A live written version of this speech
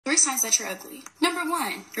3 signs that you're ugly. Number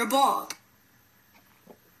 1, you're bald.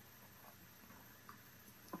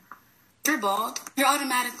 If you're bald, you're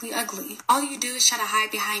automatically ugly. All you do is try to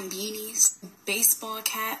hide behind beanies, baseball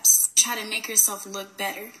caps, try to make yourself look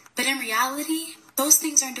better. But in reality, those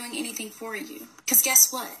things aren't doing anything for you. Because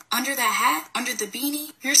guess what? Under that hat, under the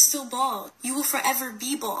beanie, you're still bald. You will forever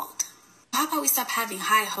be bald. How about we stop having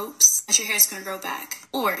high hopes that your hair is going to grow back?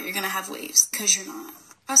 Or you're going to have waves, because you're not.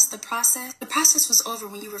 Trust the process. The process was over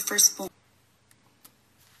when you were first born.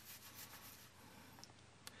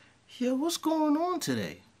 Yeah, what's going on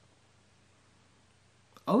today?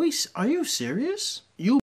 Are you serious?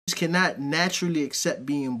 You cannot naturally accept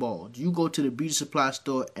being bald. You go to the beauty supply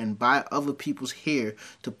store and buy other people's hair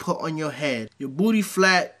to put on your head. Your booty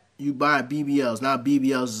flat, you buy BBLs. Now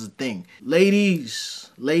BBLs is a thing. Ladies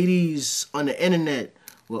on the internet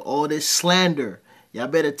with all this slander, y'all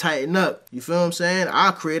better tighten up. You feel what I'm saying?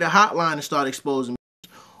 I'll create a hotline and start exposing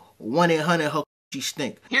 1-800 her she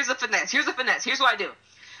stink. Here's a finesse. Here's what I do.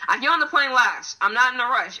 I get on the plane last. I'm not in a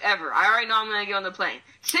rush, ever. I already know I'm going to get on the plane.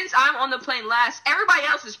 Since I'm on the plane last, everybody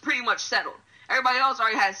else is pretty much settled. Everybody else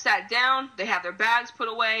already has sat down. They have their bags put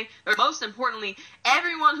away. Or most importantly,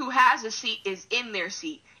 everyone who has a seat is in their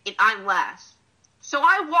seat, and I'm last. So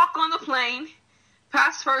I walk on the plane,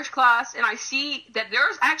 past first class, and I see that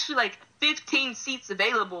there's actually like 15 seats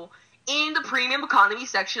available in the premium economy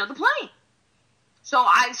section of the plane. So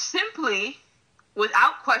I simply,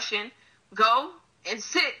 without question, go and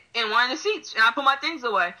sit in one of the seats, and I put my things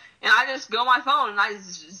away, and I just go on my phone, and I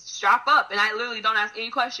just strap up, and I literally don't ask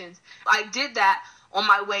any questions. I did that on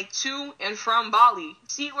my way to and from Bali.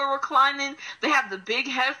 Seat we're reclining, they have the big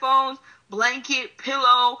headphones, blanket,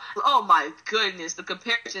 pillow. Oh my goodness, the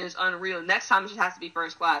comparison is unreal. Next time it just has to be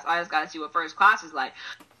first class. I just gotta see what first class is like.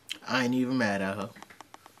 I ain't even mad at her.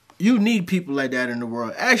 You need people like that in the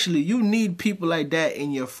world. Actually, you need people like that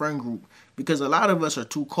in your friend group. Because a lot of us are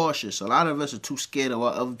too cautious. A lot of us are too scared of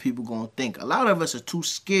what other people going to think. A lot of us are too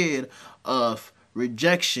scared of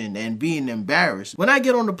rejection and being embarrassed. When I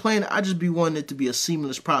get on the plane, I just be wanting it to be a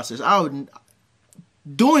seamless process.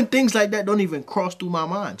 Doing things like that don't even cross through my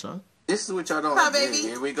mind, son. This is what y'all don't get.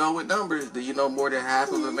 Here we go with numbers. Do you know more than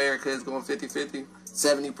half of America is going 50-50?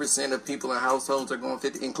 70% of people in households are going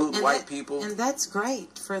 50, including white people. And that's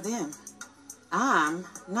great for them. I'm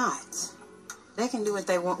not. They can do what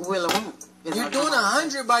they want, will or won't. You're doing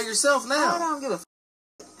 100 by yourself now. I don't give a f***.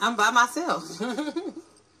 I'm by myself.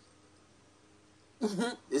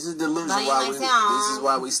 This is delusion. This is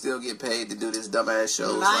why we still get paid to do this dumbass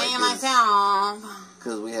shows like this.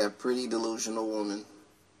 Because we have pretty delusional women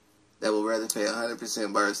that will rather pay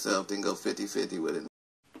 100% by herself than go 50-50 with it.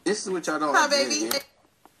 This is what y'all don't get.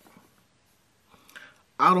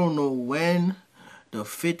 I don't know when the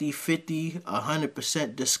 50-50,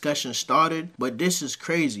 100% discussion started, but this is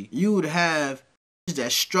crazy. You would have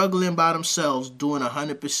that struggling by themselves doing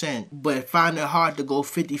 100%, but find it hard to go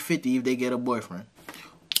 50-50 if they get a boyfriend.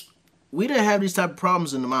 We didn't have these type of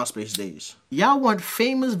problems in the MySpace days. Y'all want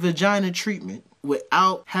famous vagina treatment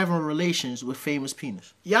without having relations with famous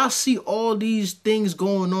penis. Y'all see all these things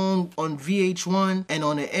going on VH1 and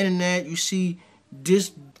on the internet. You see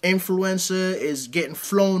this influencer is getting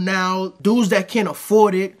flown out. Dudes that can't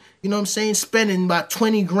afford it, you know what I'm saying, spending about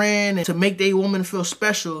 20 grand to make their woman feel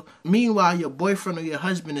special. Meanwhile, your boyfriend or your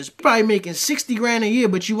husband is probably making 60 grand a year,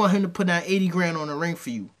 but you want him to put down 80 grand on a ring for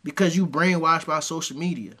you because you brainwashed by social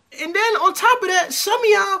media. And then on top of that, some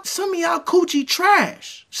of y'all coochie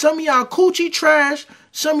trash. Some of y'all coochie trash.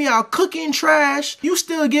 Some of y'all cooking trash. You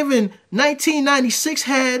still giving 1996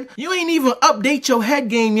 head. You ain't even update your head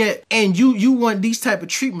game yet. And you want these type of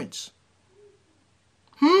treatments.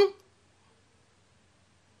 Get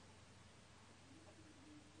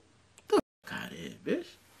the fuck out of here, bitch.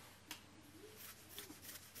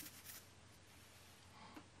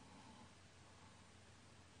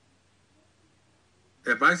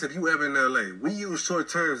 Advice, if you ever in LA, we use short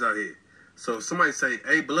terms out here. So if somebody say,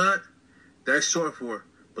 hey, blood, that's short for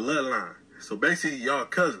bloodline. So basically, y'all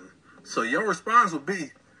cousin. So your response will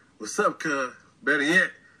be, what's up, cuz? Better yet,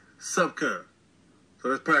 sup, cuz. So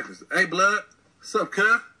let's practice. Hey, blood, sup,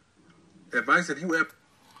 cuz? Advice, if you ever...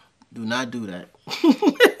 Do not do that.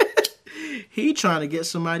 He trying to get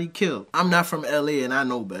somebody killed. I'm not from LA and I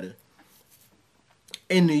know better.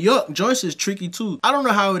 In New York, joints is tricky too. I don't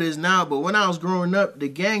know how it is now, but when I was growing up, the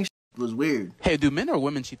gang was weird. Hey, do men or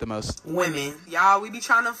women cheat the most? Women. Y'all, we be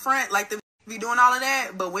trying to front like the be doing all of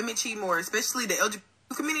that, but women cheat more, especially the LGBT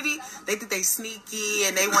community. They think they sneaky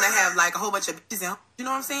and they want to have like a whole bunch of bitches. You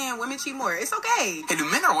know what I'm saying? Women cheat more. It's okay. Hey, do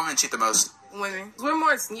men or women cheat the most? Women. We're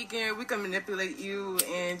more sneaking. We can manipulate you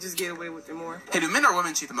and just get away with it more. Hey, do men or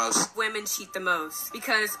women cheat the most? Women cheat the most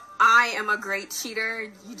because I am a great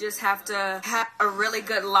cheater. You just have to have a really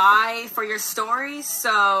good lie for your story.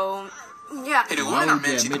 So, yeah. Hey, do women or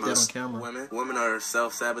men cheat the most? Women are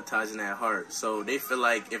self-sabotaging at heart. So they feel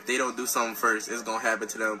like if they don't do something first, it's going to happen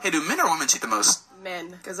to them. Hey, do men or women cheat the most? Men.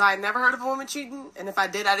 Because I never heard of a woman cheating. And if I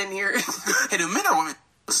did, I didn't hear it. Hey, do men or women?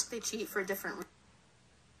 They cheat for different reasons.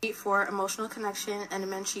 Cheat for emotional connection, and the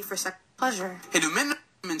men cheat for sexual pleasure. Hey, do men or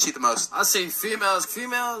women cheat the most? I say females,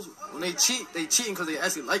 when they cheating because they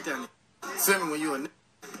actually like that. Feel me? When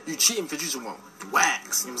you cheating because you just want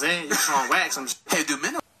wax. You know what I'm saying? You just want wax. Hey, do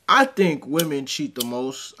men or I think women cheat the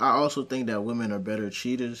most. I also think that women are better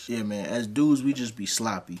cheaters. Yeah, man. As dudes, we just be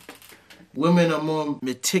sloppy. Women are more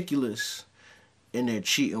meticulous in their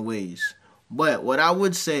cheating ways. But what I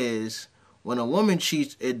would say is, when a woman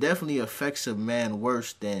cheats, it definitely affects a man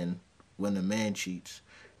worse than when a man cheats.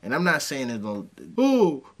 And I'm not saying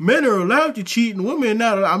men are allowed to cheat and women are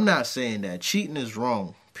not. I'm not saying that. Cheating is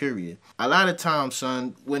wrong, period. A lot of times,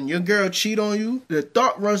 son, when your girl cheat on you, the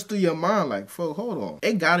thought runs through your mind like, hold on.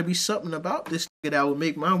 It gotta be something about this nigga that would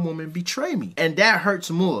make my woman betray me. And that hurts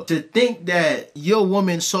more. To think that your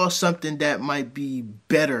woman saw something that might be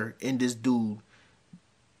better in this dude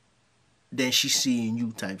than she see in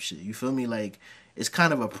you type shit. You feel me? Like, it's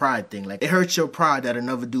kind of a pride thing. Like, it hurts your pride that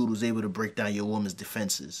another dude was able to break down your woman's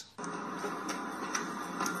defenses.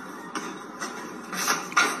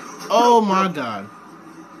 Oh my God.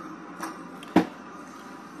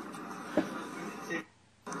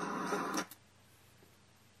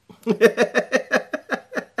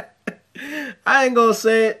 I ain't gonna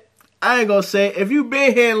say it. If you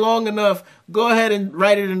been here long enough, go ahead and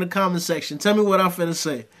write it in the comment section. Tell me what I'm finna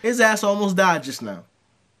say. His ass almost died just now.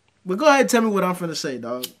 But go ahead and tell me what I'm finna say,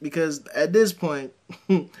 dog. Because at this point,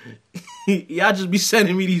 y'all just be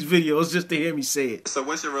sending me these videos just to hear me say it. So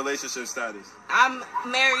what's your relationship status? I'm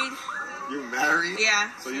married. You married?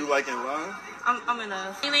 Yeah. So you like in love? I'm in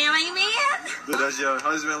a... You man? Does your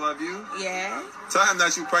husband love you? Yeah. Tell him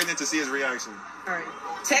that you're pregnant to see his reaction. All right.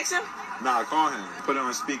 Text him? Nah, call him. Put it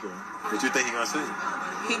on speaker. What you think he gonna say?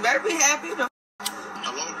 He better be happy. Hello?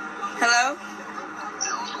 Hello?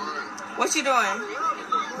 Yeah, what's going on? What you doing?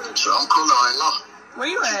 So I'm cooling right now. Where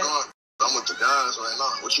you at? Going? I'm with the guys right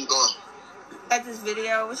now. What you doing? At this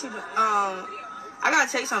video. What you doing? I gotta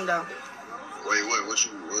tell you something though. Wait, what?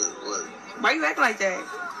 Why you acting like that?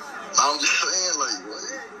 I'm just saying, like,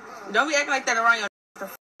 what? Don't be acting like that around your... You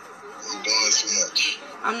doing too much.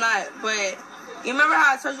 I'm not, but... You remember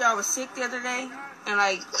how I told you I was sick the other day? And,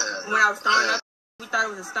 like, when I was throwing up, we thought it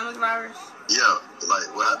was a stomach virus? Yeah,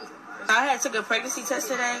 like, what happened? I had took a pregnancy test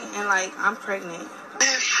today, and, like, I'm pregnant.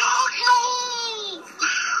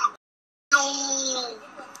 No!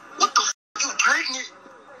 What the f***? You pregnant?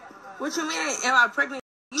 What you mean? Am I pregnant?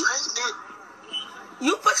 Pregnant?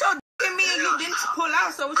 You put your d*** in me and you didn't pull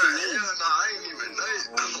out, so what you mean? Hell no, I ain't even know.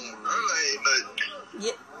 I ain't know.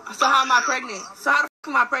 Yeah. So how am I pregnant? So how the f***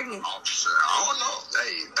 am I pregnant? Oh, shit, I don't know.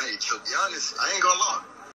 Hey, to be honest, I ain't gonna lie.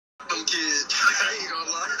 Them kids, I ain't gonna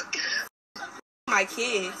lie. My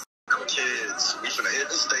kids. Them kids, we finna hit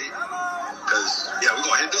the state. Cause, yeah, we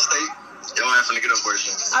gonna hit the state. Y'all ain't finna get an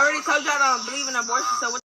abortion. I already told y'all I don't believe in abortion, so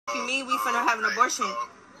what the f*** you mean we finna have an abortion?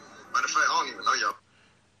 Matter of fact, I don't even know y'all.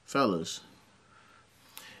 Fellas,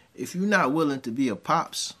 if you're not willing to be a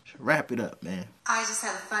pops, wrap it up, man. I just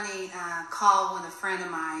had a funny call with a friend of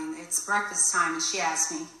mine. It's breakfast time, and she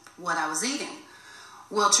asked me what I was eating.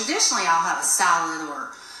 Well, traditionally, I'll have a salad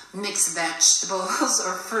or mixed vegetables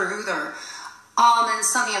or fruit or almonds,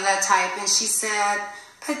 something of that type. And she said,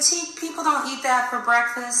 petite people don't eat that for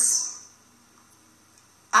breakfast.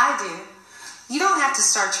 I do. You don't have to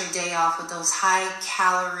start your day off with those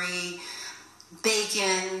high-calorie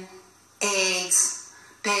bacon, eggs,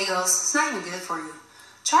 bagels. It's not even good for you.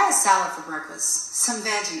 Try a salad for breakfast. Some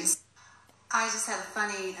veggies. I just had a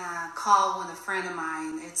funny call with a friend of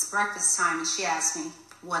mine. It's breakfast time, and she asked me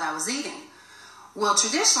what I was eating. Well,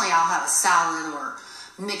 traditionally, I'll have a salad or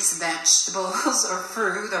mixed vegetables or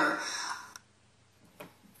fruit or...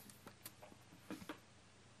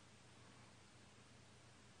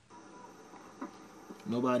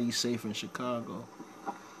 Nobody's safe in Chicago.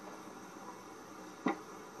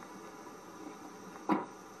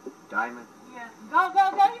 Diamond? Yeah. Go.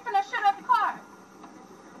 You finna shoot up the car.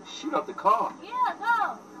 Shoot up the car? Yeah,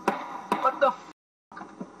 go. What the f***?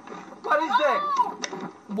 What is that?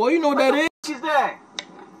 Boy, you know what that is? What is that?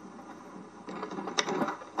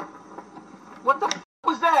 What the f***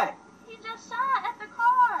 was that? He just shot at the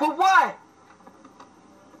car. For what?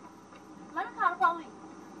 Let me call the police.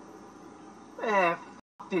 Man, f***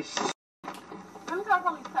 this shit.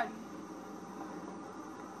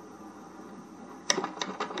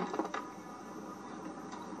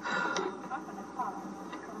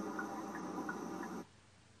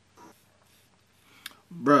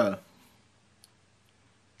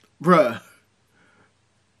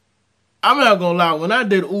 I'm not gonna lie. When I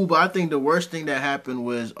did Uber, I think the worst thing that happened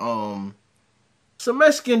was some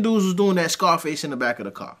Mexican dudes was doing that Scarface in the back of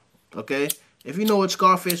the car. Okay, if you know what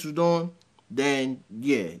Scarface was doing, then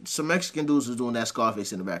yeah, some Mexican dudes was doing that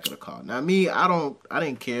Scarface in the back of the car. Now me, I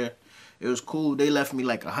didn't care. It was cool. They left me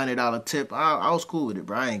like $100 tip. I was cool with it,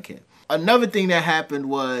 bro. I didn't care. Another thing that happened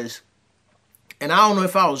was, and I don't know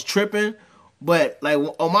if I was tripping, but like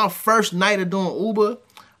on my first night of doing Uber,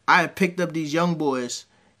 I had picked up these young boys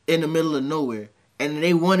in the middle of nowhere, and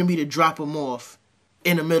they wanted me to drop them off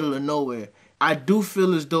in the middle of nowhere. I do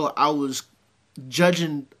feel as though I was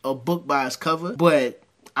judging a book by its cover, but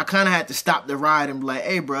I kind of had to stop the ride and be like,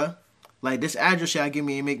 hey, bruh, like this address y'all give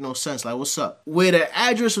me ain't make no sense. Like, what's up? Where the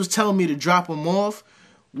address was telling me to drop them off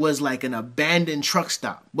was like an abandoned truck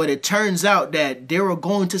stop. But it turns out that they were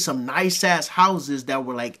going to some nice-ass houses that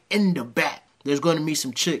were like in the back. There's going to meet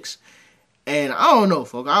some chicks. And I don't know,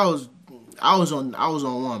 folks. I was on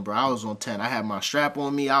 1, bro. I was on 10. I had my strap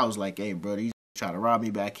on me. I was like, hey, bro, these try to rob me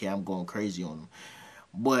back here. I'm going crazy on them.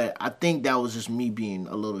 But I think that was just me being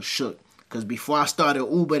a little shook. Because before I started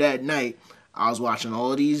Uber that night, I was watching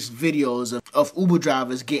all these videos of Uber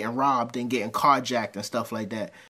drivers getting robbed and getting carjacked and stuff like that.